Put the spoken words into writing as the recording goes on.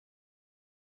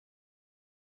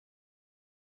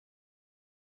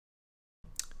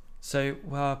So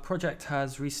our project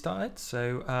has restarted.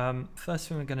 So first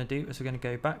thing we're going to do is we're going to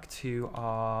go back to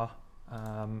our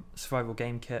Survival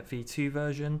Game Kit v2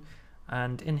 version,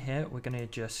 and in here we're going to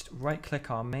just right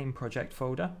click our main project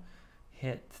folder,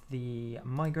 hit the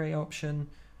migrate option.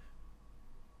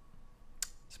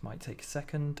 This might take a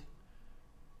second.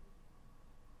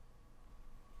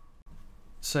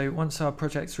 So once our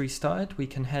project's restarted, we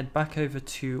can head back over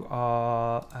to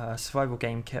our Survival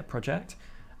Game Kit project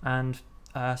and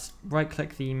right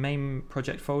click the main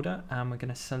project folder, and we're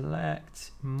going to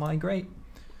select migrate,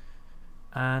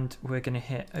 and we're going to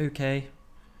hit OK,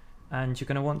 and you're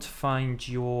going to want to find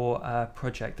your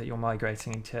project that you're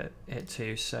migrating it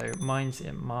to. So mine's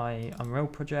in my Unreal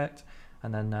project,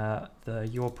 and then the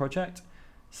your project.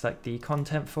 Select the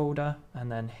content folder and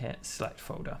then hit select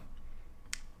folder.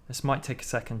 This might take a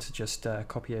second to just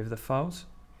copy over the files.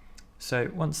 So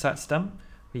once that's done,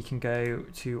 we can go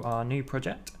to our new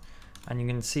project, and you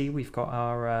can see we've got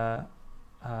our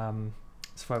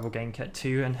Survival Game Kit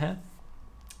 2 in here.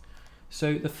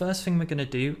 So the first thing we're going to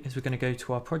do is we're going to go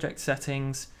to our project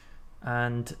settings,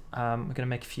 and we're going to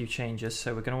make a few changes.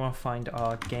 So we're going to want to find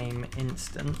our game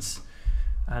instance,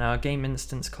 and our game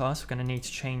instance class we're going to need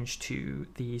to change to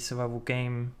the survival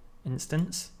game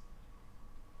instance.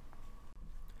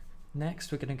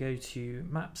 Next we're going to go to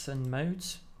maps and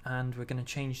modes, and we're going to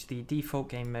change the default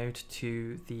game mode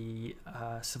to the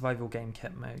Survival Game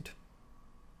Kit mode.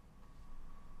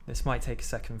 This might take a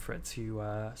second for it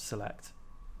to select.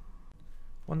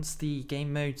 Once the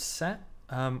game mode's set,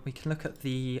 we can look at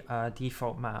the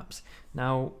default maps.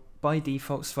 Now by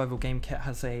default, Survival Game Kit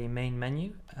has a main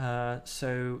menu,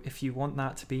 so if you want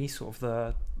that to be sort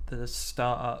of the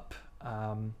startup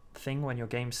thing when your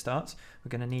game starts, we're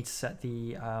going to need to set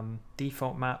the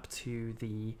default map to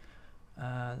the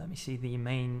let me see, the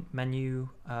main menu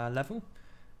level,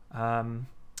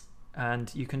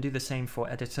 and you can do the same for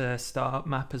editor startup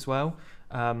map as well,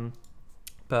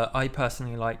 but I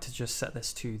personally like to just set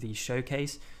this to the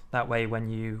showcase. That way when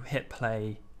you hit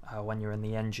play when you're in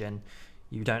the engine,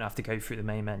 you don't have to go through the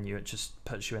main menu, it just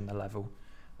puts you in the level.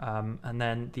 And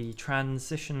then the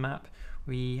transition map,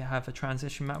 we have a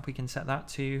transition map we can set that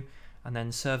to, and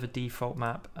then server default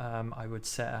map I would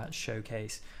set at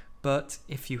showcase. But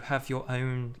if you have your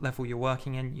own level you're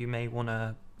working in, you may want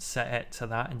to set it to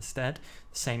that instead.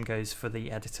 The same goes for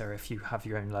the editor. If you have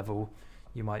your own level,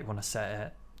 you might want to set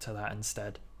it to that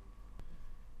instead.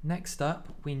 Next up,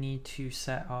 we need to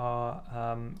set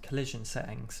our collision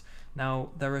settings. Now,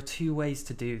 there are two ways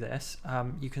to do this.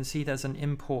 You can see there's an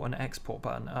import and export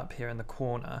button up here in the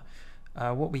corner.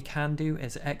 What we can do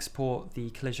is export the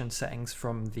collision settings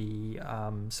from the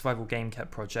Survival Game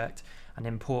Kit project and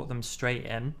import them straight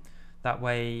in. That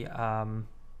way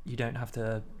you don't have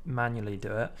to manually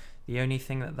do it. The only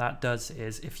thing that does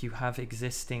is if you have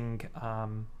existing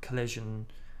collision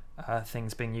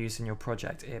things being used in your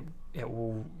project, it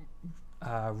will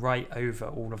write over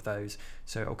all of those,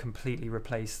 so it will completely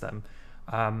replace them.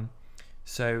 But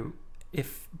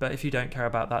if you don't care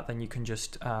about that, then you can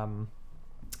just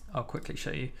I'll quickly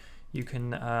show you. You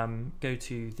can go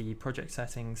to the project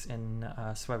settings in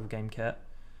Survival Game Kit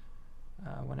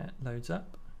when it loads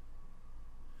up,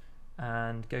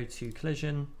 and go to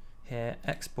collision here,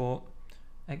 export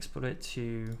it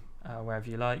to wherever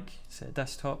you like, say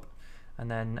desktop, and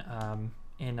then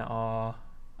in our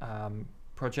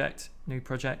new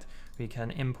project, we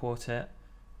can import it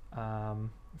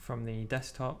from the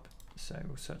desktop. So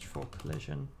we'll search for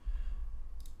collision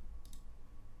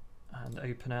and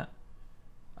open it.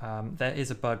 There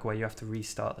is a bug where you have to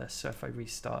restart this, so if I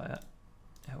restart it,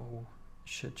 it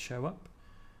should show up.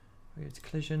 We go to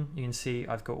collision, you can see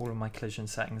I've got all of my collision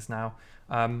settings now.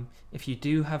 If you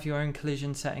do have your own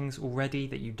collision settings already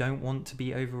that you don't want to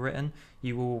be overwritten,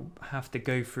 you will have to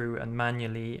go through and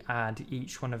manually add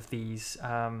each one of these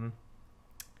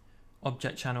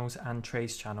object channels and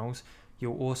trace channels.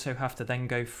 You'll also have to then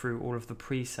go through all of the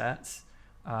presets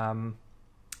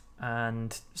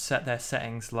and set their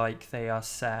settings like they are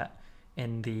set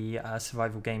in the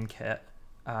Survival Game Kit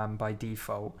by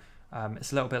default.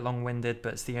 It's a little bit long-winded,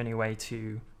 but it's the only way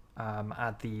to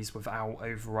add these without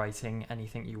overwriting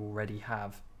anything you already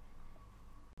have.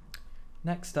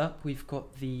 Next up, we've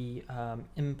got the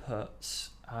inputs.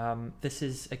 This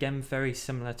is again very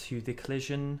similar to the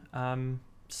collision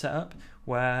setup,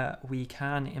 where we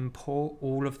can import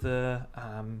all of the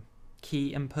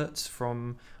key inputs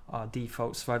from our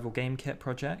default Survival Game Kit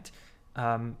project.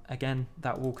 Again,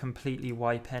 that will completely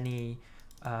wipe any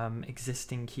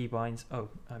existing keybinds. Oh,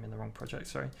 I'm in the wrong project,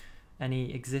 sorry.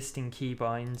 any existing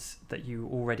keybinds that you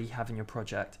already have in your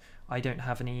project. I don't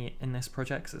have any in this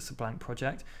project because it's a blank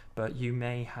project, but you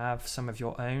may have some of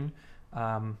your own.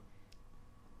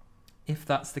 If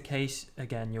that's the case,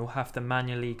 again, you'll have to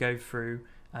manually go through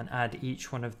and add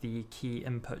each one of the key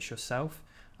inputs yourself,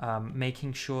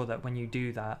 making sure that when you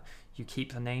do that, you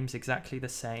keep the names exactly the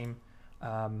same,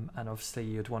 and obviously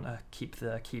you'd want to keep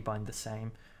the keybind the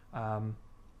same.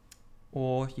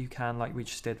 Or you can, like we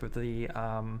just did with the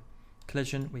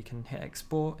collision, we can hit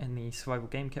export in the survival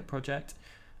game kit project.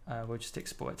 We'll just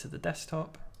export it to the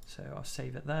desktop, so I'll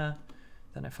save it there.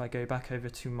 Then if I go back over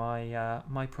to my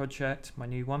my project, my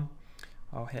new one,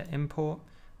 I'll hit import,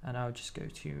 and I'll just go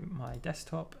to my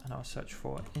desktop and I'll search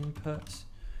for inputs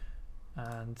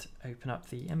and open up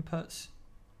the inputs.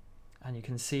 And you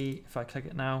can see if I click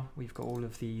it now, we've got all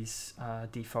of these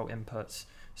default inputs.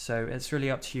 So it's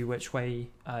really up to you which way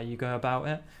you go about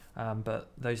it,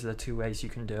 but those are the two ways you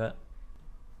can do it.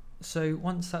 So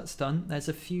once that's done, there's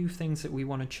a few things that we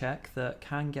want to check that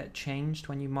can get changed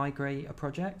when you migrate a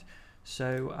project.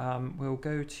 So we'll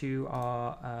go to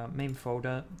our main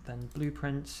folder, then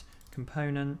blueprints,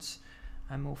 components,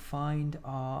 and we'll find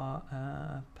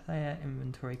our player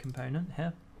inventory component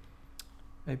here.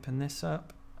 Open this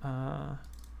up,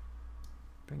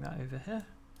 bring that over here.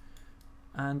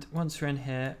 And once we're in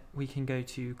here, we can go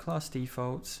to class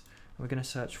defaults. We're going to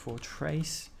search for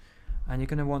trace, and you're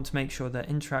going to want to make sure that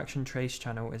interaction trace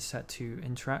channel is set to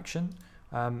interaction.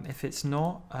 If it's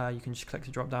not, you can just click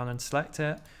the drop down and select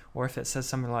it, or if it says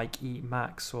something like eat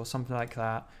max or something like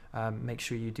that, make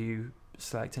sure you do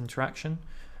select interaction.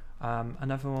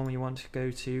 Another one we want to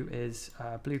go to is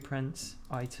blueprints,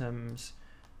 items,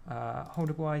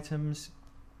 holdable items,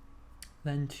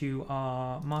 then to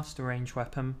our master range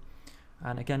weapon,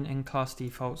 and again in class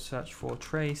default search for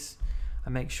trace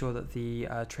and make sure that the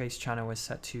trace channel is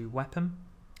set to weapon.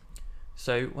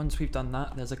 So once we've done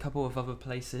that, there's a couple of other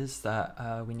places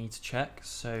that we need to check.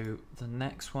 So the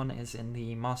next one is in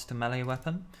the master melee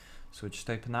weapon, so we'll just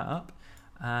open that up,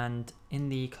 and in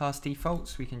the class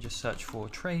defaults we can just search for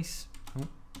trace,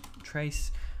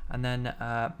 and then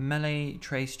melee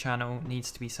trace channel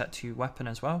needs to be set to weapon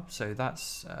as well, so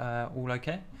that's all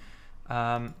okay.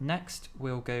 Next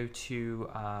we'll go to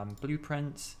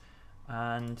blueprints,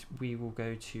 and we will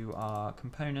go to our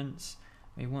components.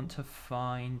 We want to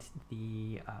find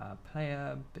the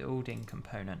player building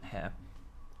component here,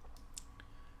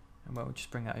 and we'll just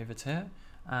bring that over to here.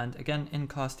 And again in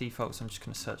class defaults I'm just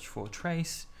going to search for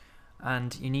trace,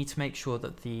 and you need to make sure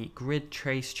that the grid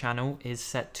trace channel is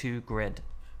set to grid.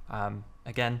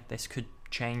 Again, this could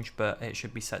change, but it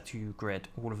should be set to grid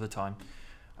all of the time.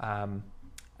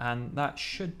 And that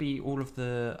should be all of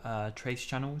the trace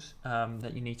channels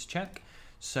that you need to check.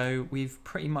 So we've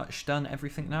pretty much done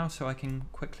everything now, so I can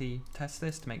quickly test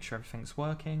this to make sure everything's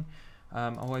working.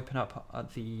 I'll open up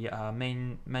at the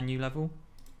main menu level,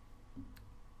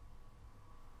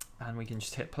 and we can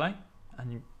just hit play,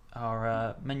 and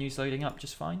our menu's loading up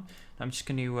just fine. I'm just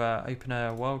going to open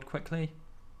a world quickly,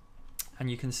 and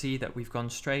you can see that we've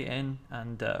gone straight in,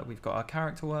 and we've got our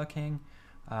character working.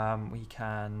 We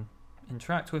can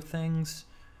interact with things,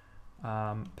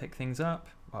 pick things up.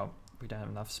 Well, we don't have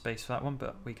enough space for that one,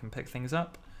 but we can pick things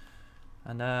up,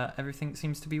 and everything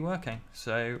seems to be working.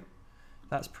 So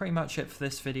that's pretty much it for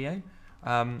this video.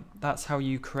 That's how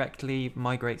you correctly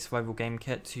migrate Survival Game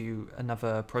Kit to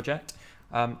another project.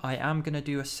 I am going to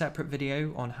do a separate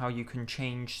video on how you can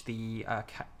change the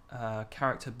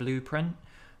character blueprint.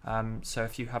 So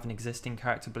if you have an existing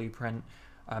character blueprint,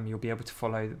 you'll be able to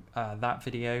follow that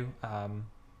video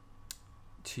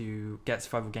to get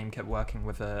Survival Game Kit working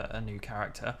with a new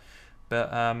character.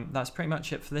 But that's pretty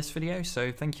much it for this video,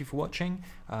 so thank you for watching.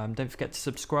 Don't forget to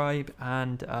subscribe,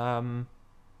 and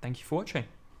thank you for watching.